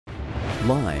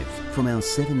Live from our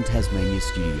 7 Tasmania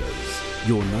studios,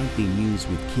 your nightly news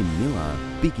with Kim Miller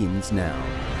begins now.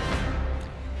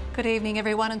 Good evening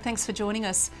everyone and thanks for joining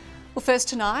us. Well, first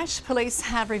tonight, police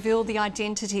have revealed the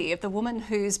identity of the woman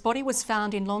whose body was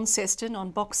found in Launceston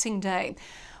on Boxing Day.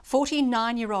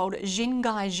 49-year-old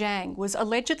Jingai Zhang was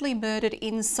allegedly murdered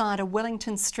inside a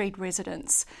Wellington Street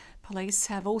residence. Police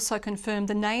have also confirmed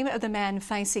the name of the man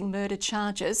facing murder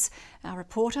charges. Our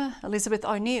reporter, Elizabeth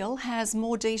O'Neill, has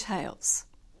more details.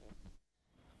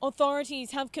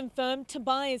 Authorities have confirmed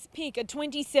Tobias Pick, a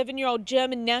 27-year-old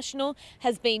German national,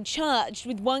 has been charged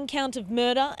with 1 count of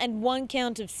murder and 1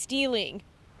 count of stealing.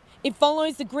 It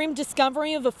follows the grim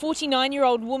discovery of a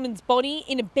 49-year-old woman's body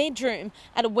in a bedroom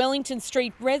at a Wellington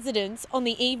Street residence on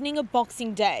the evening of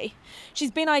Boxing Day. She's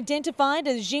been identified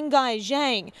as Jingai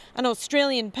Zhang, an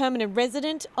Australian permanent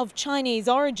resident of Chinese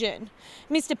origin.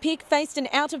 Mr Pick faced an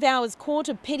out-of-hours court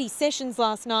of petty sessions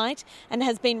last night and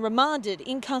has been remanded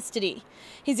in custody.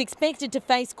 He's expected to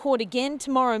face court again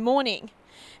tomorrow morning.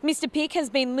 Mr Pick has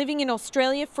been living in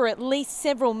Australia for at least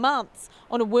several months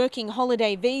on a working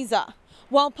holiday visa.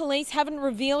 While police haven't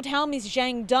revealed how Ms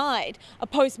Zhang died, a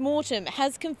post-mortem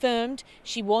has confirmed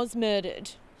she was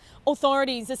murdered.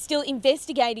 Authorities are still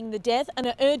investigating the death and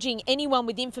are urging anyone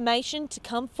with information to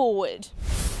come forward.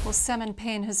 Well, salmon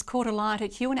pen has caught alight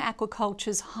at Huon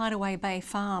Aquaculture's Hideaway Bay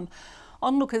farm.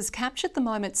 Onlookers captured the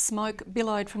moment smoke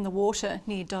billowed from the water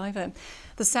near Dover.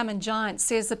 The salmon giant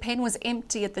says the pen was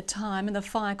empty at the time and the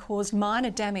fire caused minor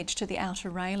damage to the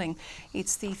outer railing.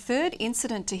 It's the third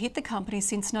incident to hit the company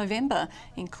since November,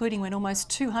 including when almost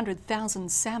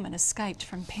 200,000 salmon escaped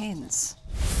from pens.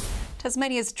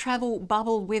 Tasmania's travel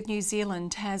bubble with New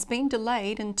Zealand has been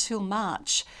delayed until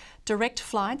March. Direct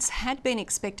flights had been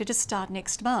expected to start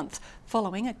next month,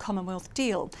 following a Commonwealth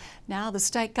deal. Now the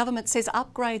state government says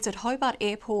upgrades at Hobart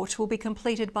Airport will be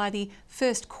completed by the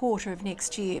first quarter of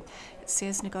next year. It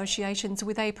says negotiations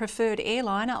with a preferred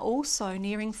airline are also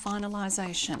nearing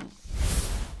finalisation.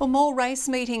 Well, more race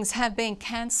meetings have been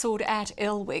cancelled at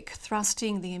Elwick,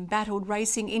 thrusting the embattled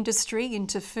racing industry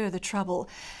into further trouble.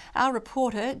 Our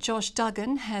reporter, Josh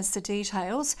Duggan, has the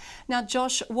details. Now,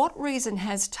 Josh, what reason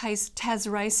has Tas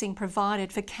Racing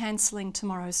provided for cancelling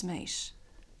tomorrow's meet?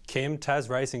 Kim, Tas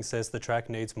Racing says the track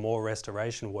needs more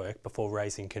restoration work before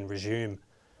racing can resume.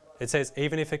 It says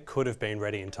even if it could have been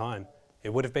ready in time,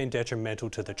 it would have been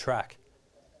detrimental to the track.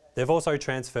 They've also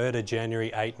transferred a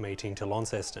January 8 meeting to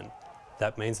Launceston.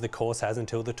 That means the course has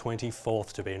until the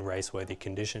 24th to be in raceworthy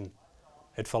condition.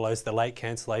 It follows the late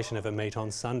cancellation of a meet on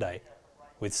Sunday,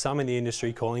 with some in the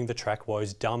industry calling the track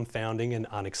woes dumbfounding and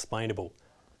unexplainable.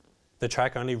 The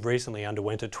track only recently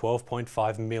underwent a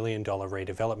 $12.5 million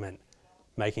redevelopment,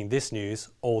 making this news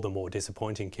all the more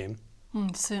disappointing, Kim.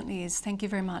 It certainly is. Thank you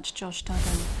very much, Josh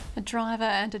Duggan. A driver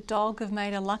and a dog have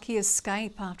made a lucky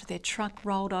escape after their truck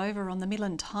rolled over on the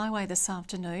Midland Highway this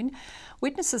afternoon.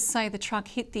 Witnesses say the truck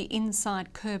hit the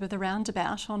inside curb of the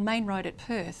roundabout on Main Road at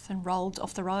Perth and rolled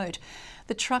off the road.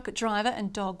 The truck driver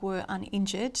and dog were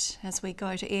uninjured. As we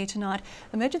go to air tonight,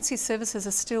 emergency services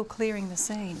are still clearing the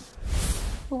scene.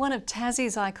 Well, one of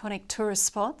Tassie's iconic tourist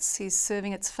spots is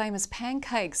serving its famous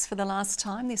pancakes for the last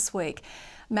time this week.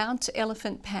 Mount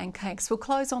Elephant Pancakes will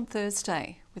close on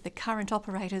Thursday, with the current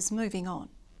operators moving on.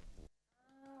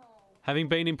 Having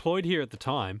been employed here at the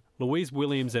time, Louise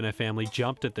Williams and her family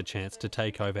jumped at the chance to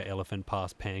take over Elephant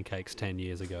Pass Pancakes 10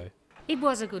 years ago. It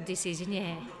was a good decision,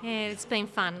 yeah. Yeah, it's been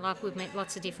fun. Like, we've met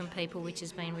lots of different people, which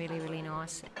has been really, really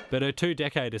nice. But her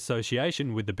 2-decade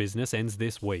association with the business ends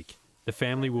this week. The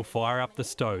family will fire up the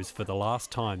stoves for the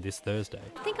last time this Thursday.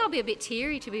 I think I'll be a bit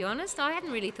teary, to be honest. I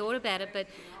hadn't really thought about it, but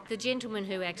the gentleman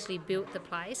who actually built the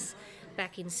place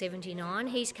back in '79,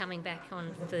 he's coming back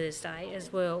on Thursday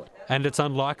as well. And it's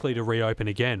unlikely to reopen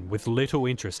again, with little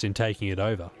interest in taking it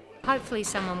over. Hopefully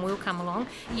someone will come along.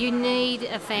 You need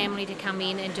a family to come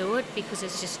in and do it because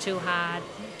it's just too hard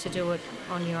to do it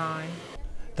on your own.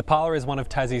 The parlour is one of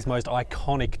Tassie's most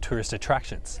iconic tourist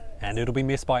attractions, and it'll be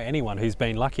missed by anyone who's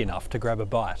been lucky enough to grab a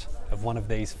bite of one of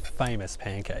these famous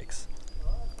pancakes.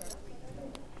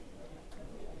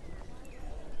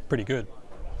 Pretty good.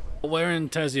 We're in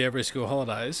Tassie every school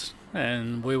holidays,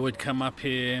 and we would come up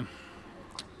here.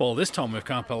 Well, this time we've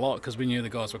come up a lot because we knew the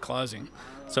guys were closing,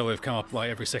 so we've come up like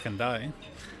every second day.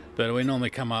 But we normally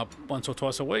come up once or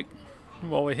twice a week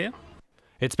while we're here.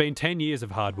 It's been 10 years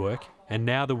of hard work, and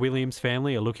now the Williams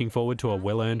family are looking forward to a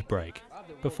well-earned break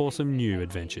before some new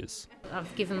adventures.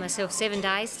 I've given myself 7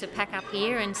 days to pack up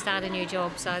here and start a new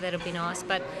job, so that'll be nice.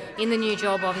 But in the new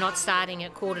job, I'm not starting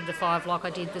at 4:45 like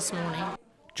I did this morning.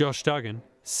 Josh Duggan,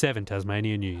 7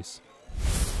 Tasmania News.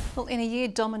 Well, in a year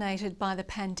dominated by the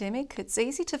pandemic, it's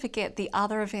easy to forget the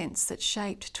other events that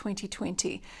shaped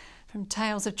 2020. From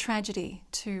tales of tragedy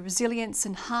to resilience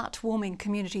and heartwarming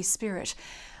community spirit,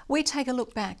 we take a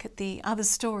look back at the other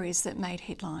stories that made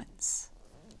headlines.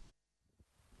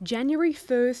 January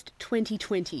 1st,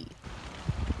 2020.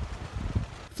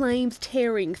 Flames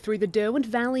tearing through the Derwent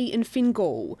Valley in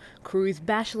Fingal, crews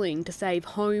battling to save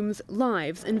homes,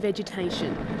 lives and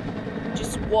vegetation.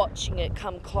 Just watching it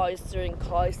come closer and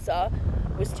closer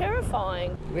was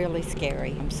terrifying. Really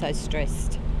scary. I'm so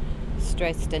stressed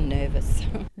and nervous.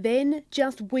 Then,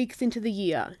 just weeks into the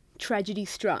year, tragedy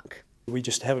struck. We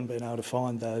just haven't been able to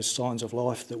find those signs of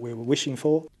life that we were wishing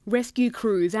for. Rescue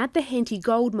crews at the Henty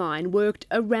gold mine worked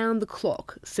around the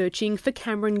clock, searching for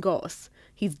Cameron Goss.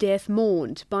 His death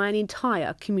mourned by an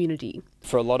entire community.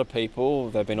 For a lot of people,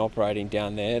 they've been operating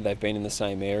down there, they've been in the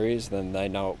same areas, then they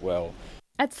know it well.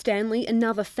 At Stanley,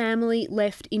 another family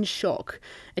left in shock.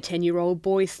 A 10-year-old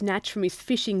boy snatched from his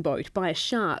fishing boat by a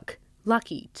shark,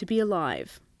 lucky to be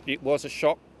alive. It was a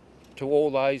shock to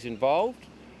all those involved,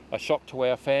 a shock to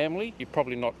our family. You're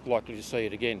probably not likely to see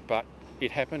it again, but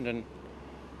it happened and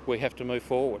we have to move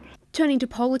forward. Turning to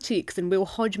politics, and Will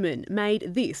Hodgman made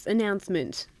this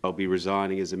announcement. I'll be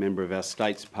resigning as a member of our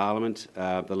state's parliament,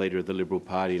 the leader of the Liberal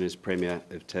Party and as Premier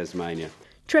of Tasmania.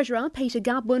 Treasurer Peter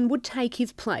Gubwin would take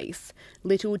his place.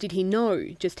 Little did he know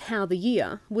just how the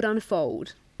year would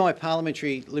unfold. My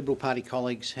parliamentary Liberal Party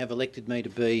colleagues have elected me to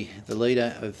be the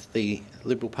leader of the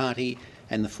Liberal Party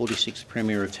and the 46th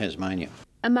Premier of Tasmania.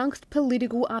 Amongst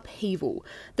political upheaval,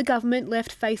 the government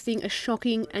left facing a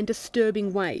shocking and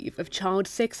disturbing wave of child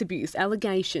sex abuse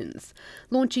allegations,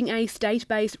 launching a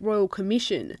state-based royal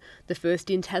commission, the first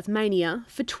in Tasmania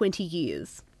for 20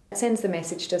 years. It sends the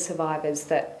message to survivors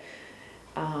that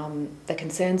the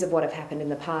concerns of what have happened in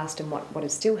the past and what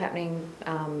is still happening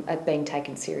are being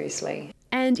taken seriously.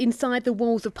 And inside the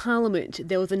walls of Parliament,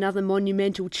 there was another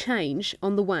monumental change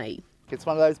on the way. It's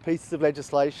one of those pieces of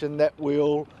legislation that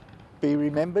will be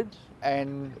remembered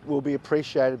and will be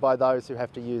appreciated by those who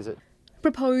have to use it.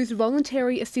 Proposed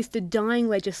voluntary assisted dying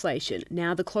legislation,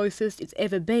 now the closest it's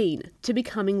ever been to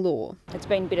becoming law. It's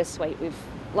been bittersweet. We've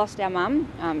lost our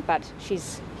mum, but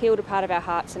she's healed a part of our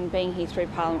hearts, and being here through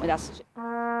Parliament with us.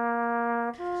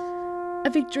 A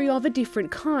victory of a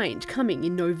different kind coming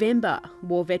in November.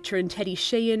 War veteran Teddy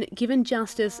Sheehan given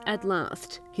justice at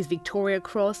last. His Victoria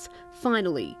Cross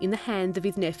finally in the hands of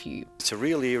his nephew. It's a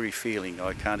real eerie feeling.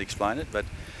 I can't explain it, but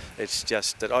it's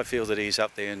just that I feel that he's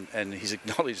up there and he's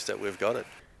acknowledged that we've got it.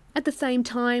 At the same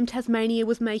time, Tasmania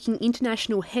was making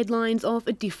international headlines of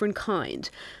a different kind.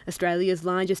 Australia's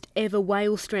largest ever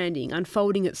whale stranding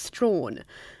unfolding at Strawn.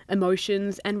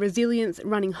 Emotions and resilience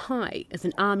running high as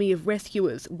an army of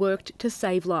rescuers worked to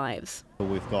save lives.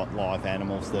 We've got live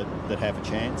animals that have a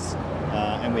chance,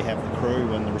 and we have the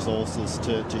crew and the resources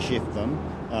to shift them,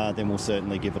 then we'll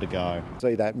certainly give it a go.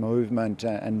 See that movement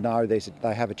and know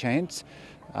they have a chance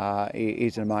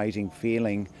is an amazing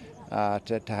feeling.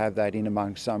 To have that in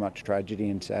amongst so much tragedy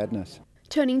and sadness.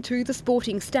 Turning to the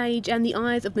sporting stage, and the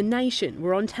eyes of the nation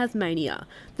were on Tasmania,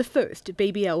 the first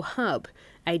BBL hub,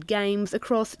 8 games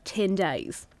across 10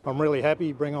 days. I'm really happy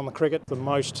to bring on the cricket, the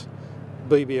most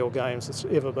BBL games that's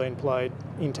ever been played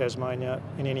in Tasmania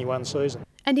in any one season.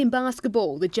 And in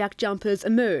basketball, the Jack Jumpers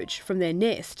emerge from their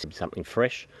nest. Something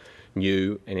fresh,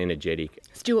 new and energetic.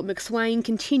 Stuart McSwain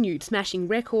continued smashing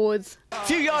records. A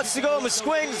few yards to go on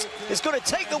Squins is going to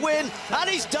take the win, and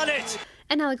he's done it.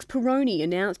 And Alex Peroni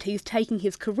announced he's taking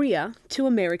his career to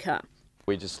America.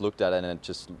 We just looked at it and it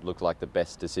just looked like the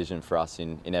best decision for us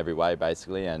in every way,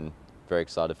 basically, and very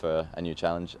excited for a new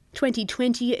challenge.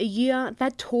 2020, a year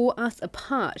that tore us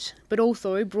apart, but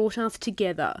also brought us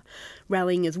together.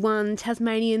 Rallying as one,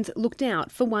 Tasmanians looked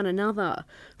out for one another.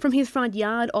 From his front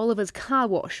yard, Oliver's car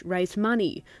wash raised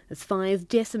money as fires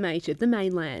decimated the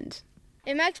mainland.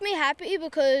 It makes me happy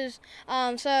because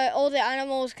so all the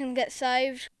animals can get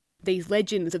saved. These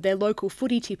legends of their local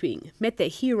footy tipping met their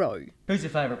hero. Who's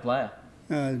your favourite player?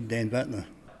 Dan Butler.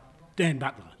 Dan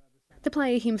Butler. The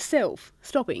player himself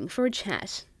stopping for a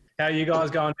chat. How are you guys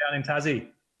going down in Tassie?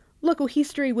 Local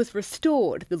history was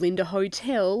restored, the Linda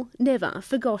Hotel never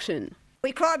forgotten.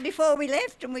 We cried before we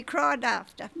left and we cried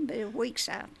after, weeks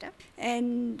after,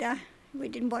 and we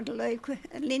didn't want to leave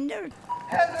Linda.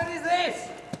 How good is this?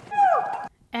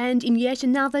 And in yet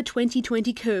another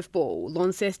 2020 curveball,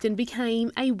 Launceston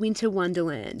became a winter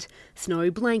wonderland, snow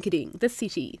blanketing the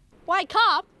city. Wake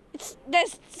up,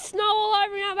 there's snow all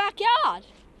over in our backyard.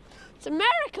 It's a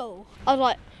miracle. I was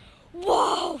like,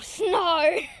 whoa,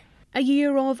 snow. A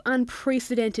year of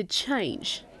unprecedented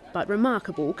change, but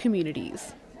remarkable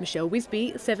communities. Michelle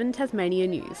Wisby, 7 Tasmania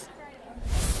News.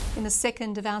 In the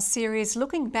second of our series,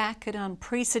 looking back at an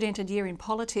unprecedented year in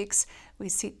politics, we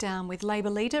sit down with Labor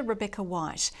leader Rebecca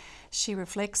White. She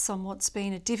reflects on what's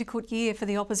been a difficult year for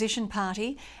the opposition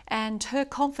party and her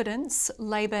confidence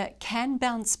Labor can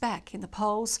bounce back in the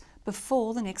polls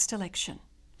before the next election.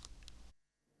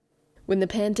 When the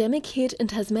pandemic hit and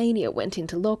Tasmania went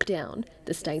into lockdown,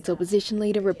 the state's opposition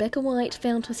leader Rebecca White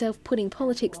found herself putting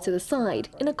politics to the side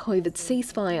in a COVID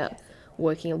ceasefire,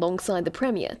 working alongside the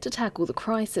Premier to tackle the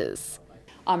crisis.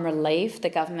 I'm relieved the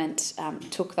government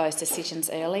took those decisions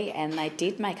early, and they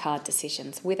did make hard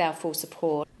decisions with our full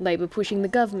support. Labor pushing the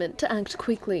government to act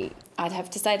quickly. I'd have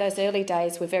to say those early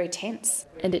days were very tense.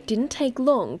 And it didn't take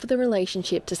long for the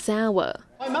relationship to sour.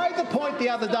 I made the point the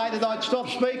other day that I'd stop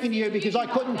speaking to you because I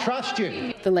couldn't trust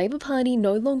you. The Labor Party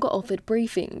no longer offered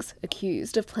briefings,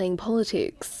 accused of playing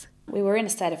politics. We were in a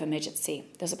state of emergency.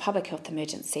 There was a public health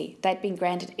emergency. They'd been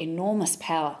granted enormous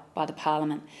power by the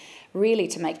Parliament, really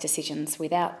to make decisions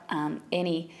without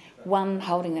anyone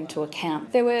holding them to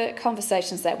account. There were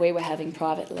conversations that we were having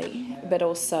privately, but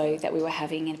also that we were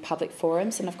having in public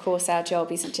forums. And of course, our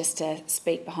job isn't just to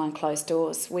speak behind closed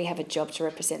doors. We have a job to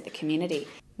represent the community.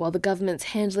 While the government's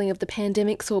handling of the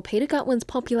pandemic saw Peter Gutwin's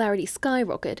popularity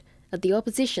skyrocket at the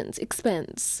opposition's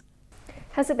expense.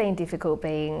 Has it been difficult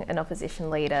being an opposition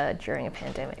leader during a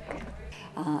pandemic?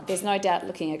 There's no doubt,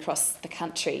 looking across the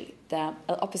country, the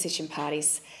opposition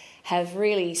parties have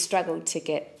really struggled to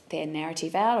get their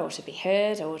narrative out or to be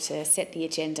heard or to set the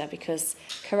agenda, because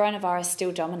coronavirus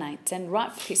still dominates, and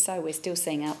rightfully so. We're still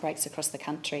seeing outbreaks across the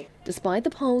country. Despite the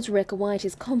polls, Rebecca White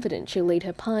is confident she'll lead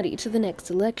her party to the next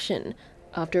election.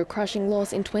 After a crushing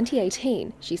loss in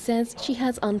 2018, she says she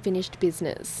has unfinished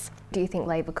business. Do you think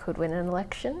Labor could win an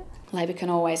election? Labor can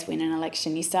always win an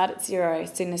election. You start at zero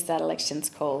as soon as that election's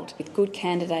called. With good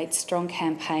candidates, strong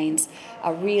campaigns,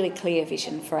 a really clear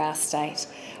vision for our state,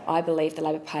 I believe the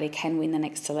Labor Party can win the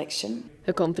next election.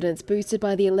 Her confidence boosted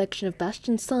by the election of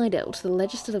Bastian Seidel to the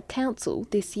Legislative Council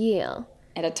this year.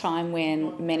 At a time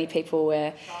when many people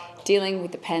were dealing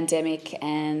with the pandemic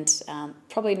and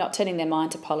probably not turning their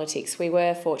mind to politics, we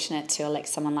were fortunate to elect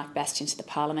someone like Bastian to the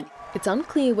Parliament. It's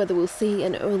unclear whether we'll see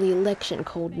an early election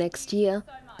called next year,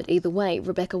 but either way,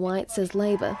 Rebecca White says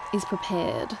Labor is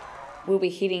prepared. We'll be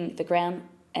hitting the ground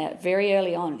very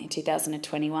early on in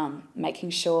 2021, making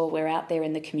sure we're out there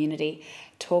in the community,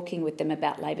 talking with them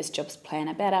about Labor's jobs plan,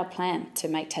 about our plan to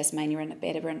make Tasmania a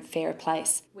better and fairer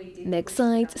place. Next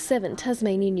Sides, 7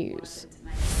 Tasmania News.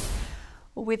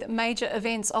 With major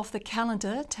events off the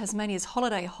calendar, Tasmania's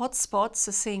holiday hotspots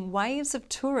are seeing waves of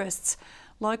tourists.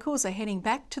 Locals are heading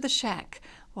back to the shack,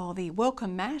 while the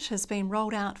welcome mat has been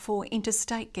rolled out for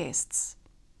interstate guests.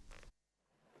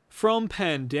 From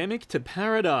pandemic to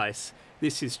paradise,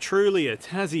 this is truly a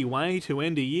Tassie way to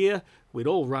end a year we'd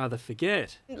all rather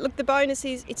forget. Look, the bonus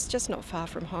is it's just not far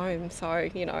from home, so,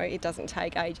 you know, it doesn't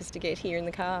take ages to get here in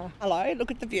the car. Hello,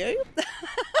 look at the view.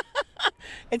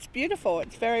 It's beautiful,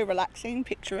 it's very relaxing,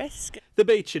 picturesque. The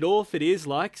beach at Orford is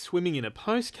like swimming in a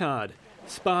postcard.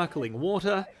 Sparkling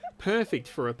water, perfect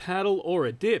for a paddle or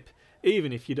a dip,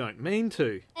 even if you don't mean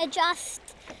to. We're just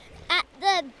at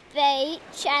the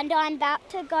beach and I'm about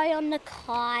to go on the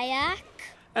kayak.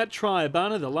 At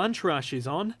Triabunna, the lunch rush is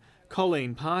on.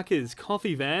 Colleen Parker's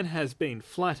coffee van has been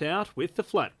flat out with the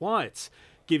flat whites,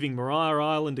 giving Maria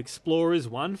Island explorers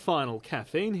one final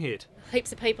caffeine hit.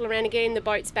 Heaps of people around again. The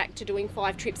boat's back to doing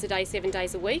 5 trips a day, 7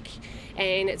 days a week,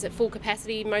 and it's at full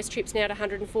capacity. Most trips now to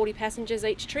 140 passengers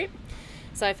each trip.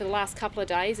 So for the last couple of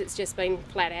days, it's just been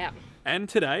flat out. And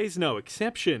today's no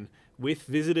exception, with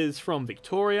visitors from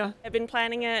Victoria. I've been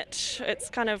planning it. It's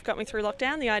kind of got me through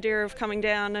lockdown, the idea of coming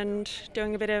down and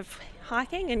doing a bit of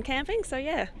hiking and camping, so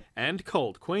yeah. And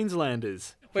cold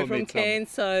Queenslanders. We're from Cairns,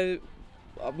 so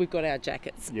we've got our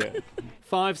jackets. Yeah.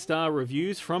 5-star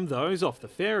reviews from those off the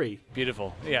ferry.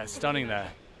 Beautiful. Yeah, stunning there.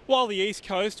 While the East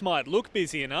Coast might look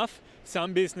busy enough,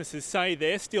 some businesses say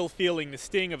they're still feeling the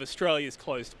sting of Australia's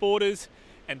closed borders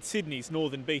and Sydney's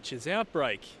Northern Beaches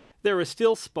outbreak. There are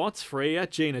still spots free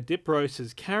at Gina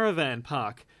Dipros's caravan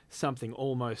park, something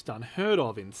almost unheard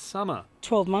of in summer.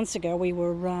 12 months ago we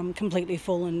were completely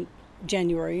full in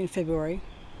January and February.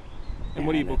 And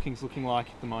what are your bookings looking like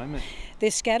at the moment?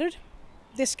 They're scattered.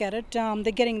 They're scattered. They're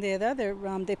getting there though.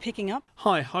 They're picking up.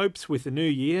 High hopes with the new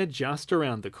year just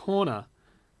around the corner.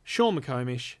 Sean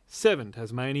McComish, 7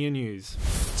 Tasmania News.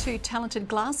 2 talented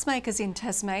glassmakers in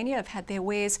Tasmania have had their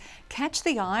wares catch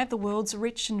the eye of the world's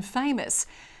rich and famous.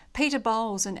 Peter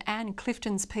Bowles and Anne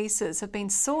Clifton's pieces have been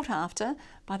sought after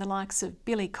by the likes of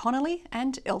Billy Connolly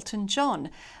and Elton John.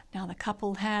 Now the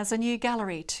couple has a new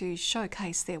gallery to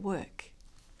showcase their work.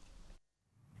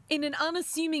 In an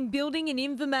unassuming building in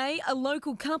Invermay, a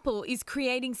local couple is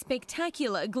creating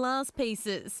spectacular glass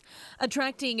pieces,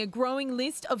 attracting a growing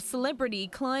list of celebrity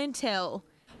clientele.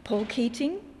 Paul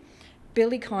Keating,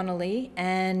 Billy Connolly,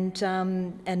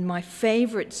 and my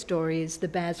favourite story is the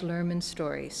Baz Luhrmann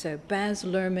story. So Baz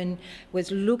Luhrmann was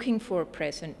looking for a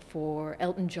present for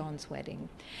Elton John's wedding,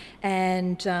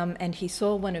 and he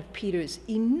saw one of Peter's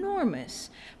enormous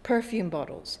perfume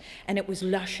bottles, and it was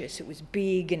luscious, it was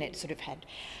big, and it sort of had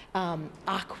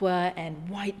aqua and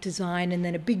white design, and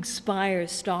then a big spire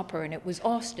stopper, and it was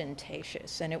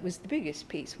ostentatious, and it was the biggest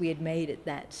piece we had made at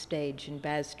that stage. And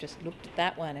Baz just looked at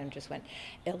that one and just went,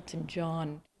 Elton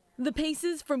John. The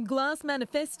pieces from Glass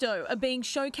Manifesto are being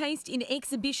showcased in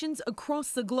exhibitions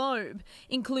across the globe,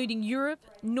 including Europe,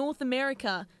 North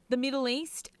America, the Middle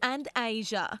East and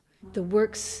Asia. The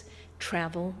works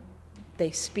travel. They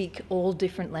speak all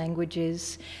different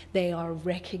languages. They are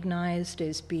recognised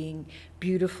as being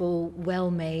beautiful,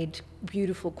 well-made,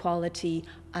 beautiful quality,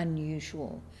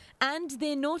 unusual. And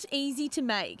they're not easy to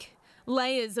make.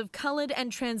 Layers of coloured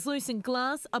and translucent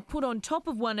glass are put on top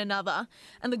of one another,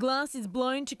 and the glass is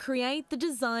blown to create the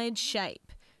desired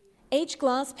shape. Each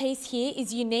glass piece here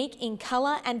is unique in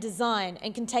colour and design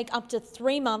and can take up to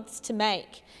 3 months to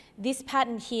make. This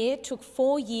pattern here took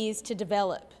 4 years to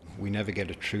develop. We never get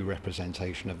a true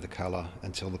representation of the colour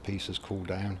until the piece has cooled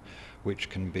down, which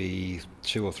can be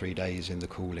 2 or 3 days in the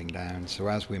cooling down. So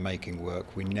as we're making work,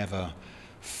 we're never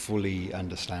fully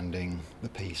understanding the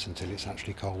piece until it's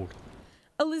actually cold.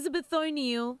 Elizabeth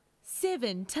O'Neill,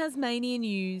 7 Tasmania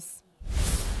News.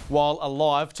 While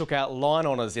Alive took out line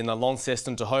honours in the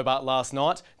Launceston to Hobart last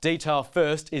night, Detail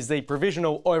First is the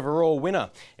provisional overall winner.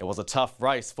 It was a tough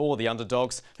race for the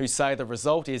underdogs, who say the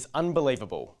result is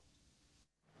unbelievable.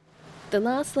 The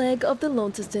last leg of the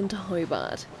Launceston to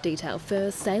Hobart, Detail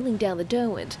First sailing down the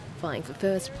Derwent, vying for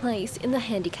first place in the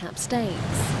handicap stakes.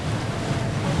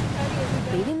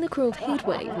 Leading the crew of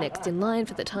Heatwave next in line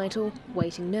for the title,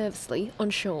 waiting nervously on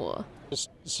shore. Just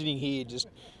sitting here, just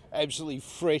absolutely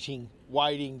fretting,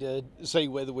 waiting to see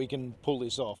whether we can pull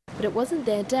this off. But it wasn't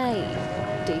their day.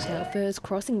 Detail First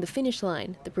crossing the finish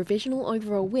line, the provisional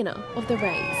overall winner of the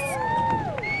race.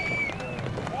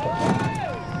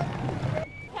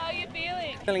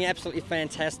 Feeling absolutely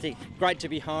fantastic. Great to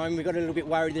be home. We got a little bit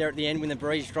worried there at the end when the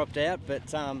breeze dropped out, but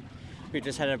we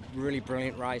just had a really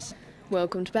brilliant race.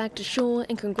 Welcomed back to shore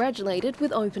and congratulated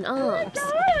with open arms.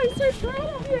 I'm so proud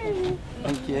of you.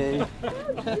 Thank you.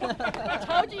 I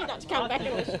told you not to come back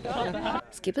and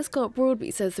Skipper Scott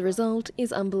Broadby says the result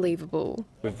is unbelievable.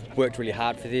 We've worked really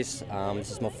hard for this.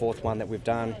 This is my 4th one that we've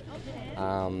done.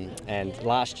 And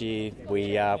last year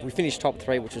we finished top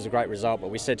 3, which was a great result, but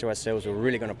we said to ourselves we're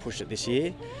really going to push it this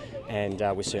year, and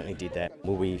we certainly did that.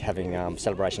 We'll be having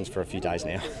celebrations for a few days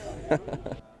now.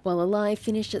 While Alive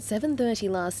finished at 7:30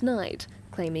 last night,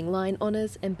 claiming line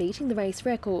honours and beating the race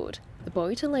record, the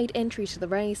boat a late entry to the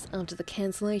race after the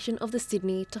cancellation of the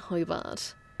Sydney to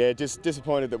Hobart. Yeah, just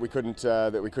disappointed that we couldn't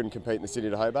compete in the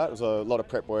Sydney to Hobart. It was a lot of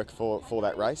prep work for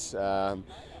that race.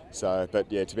 But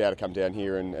yeah, to be able to come down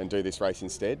here and do this race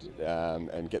instead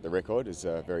and get the record is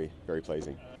very, very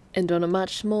pleasing. And on a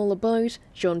much smaller boat,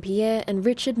 Jean-Pierre and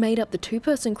Richard made up the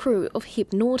 2-person crew of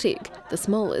Hypnotic, the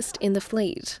smallest in the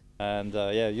fleet. And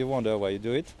yeah, you wonder why you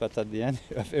do it, but at the end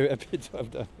you are very happy to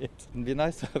have done it. It'd be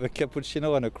nice to have a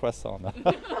cappuccino and a croissant.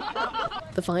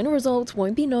 The final results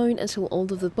won't be known until all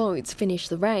of the boats finish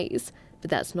the race,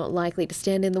 but that's not likely to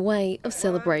stand in the way of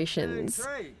celebrations.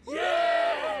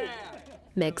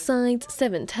 Meg Sides,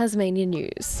 7 Tasmania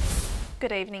News.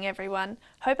 Good evening everyone.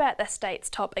 Hobart the state's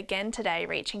top again today,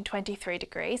 reaching 23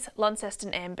 degrees,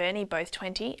 Launceston and Burnie both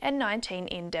 20 and 19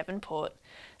 in Devonport.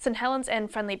 St Helens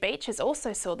and Friendly Beaches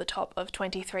also saw the top of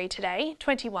 23 today,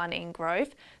 21 in Grove,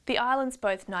 the Islands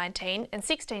both 19 and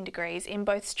 16 degrees in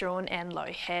both Strahan and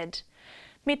Low Head.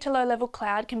 Mid to low level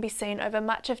cloud can be seen over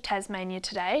much of Tasmania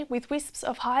today, with wisps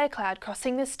of higher cloud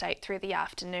crossing the state through the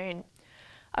afternoon.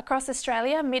 Across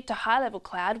Australia, mid to high level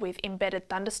cloud with embedded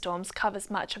thunderstorms covers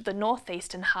much of the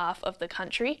northeastern half of the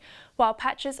country, while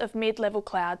patches of mid-level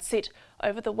cloud sit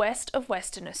over the west of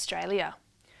Western Australia.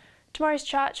 Tomorrow's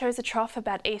chart shows a trough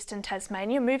about eastern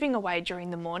Tasmania moving away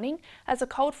during the morning as a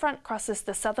cold front crosses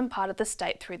the southern part of the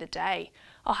state through the day.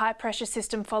 A high pressure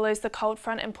system follows the cold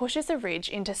front and pushes a ridge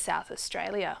into South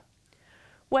Australia.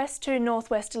 West to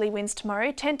northwesterly winds tomorrow,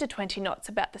 10 to 20 knots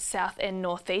about the south and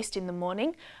northeast in the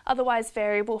morning, otherwise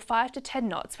variable 5 to 10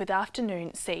 knots with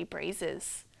afternoon sea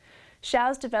breezes.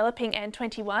 Showers developing and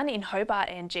 21 in Hobart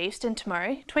and Geeston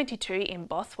tomorrow, 22 in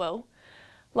Bothwell.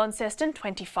 Launceston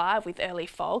 25 with early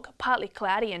fog, partly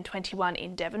cloudy and 21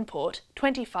 in Devonport,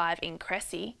 25 in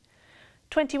Cressy.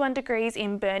 21 degrees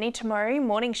in Burnie tomorrow,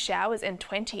 morning showers, and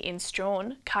 20 in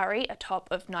Strawn. Curry a top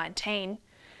of 19.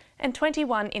 And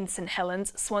 21 in St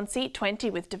Helens, Swansea 20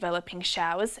 with developing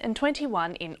showers, and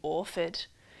 21 in Orford.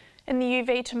 And the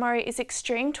UV tomorrow is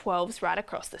extreme 12s right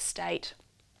across the state.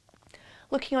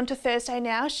 Looking on to Thursday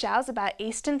now, showers about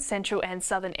eastern, central and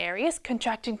southern areas,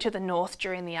 contracting to the north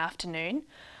during the afternoon.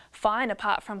 Fine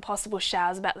apart from possible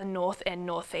showers about the north and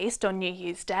northeast on New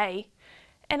Year's Day.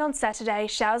 And on Saturday,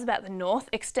 showers about the north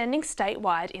extending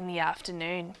statewide in the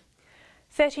afternoon.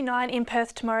 39 in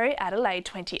Perth tomorrow, Adelaide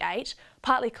 28,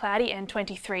 partly cloudy and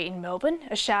 23 in Melbourne,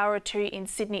 a shower or two in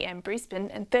Sydney and Brisbane,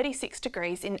 and 36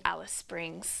 degrees in Alice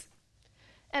Springs.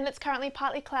 And it's currently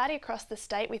partly cloudy across the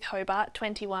state with Hobart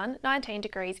 21, 19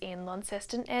 degrees in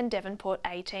Launceston and Devonport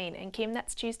 18. And Kim,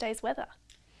 that's Tuesday's weather.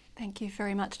 Thank you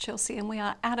very much, Chelsea, and we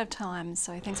are out of time,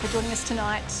 so thanks for joining us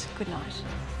tonight. Good night.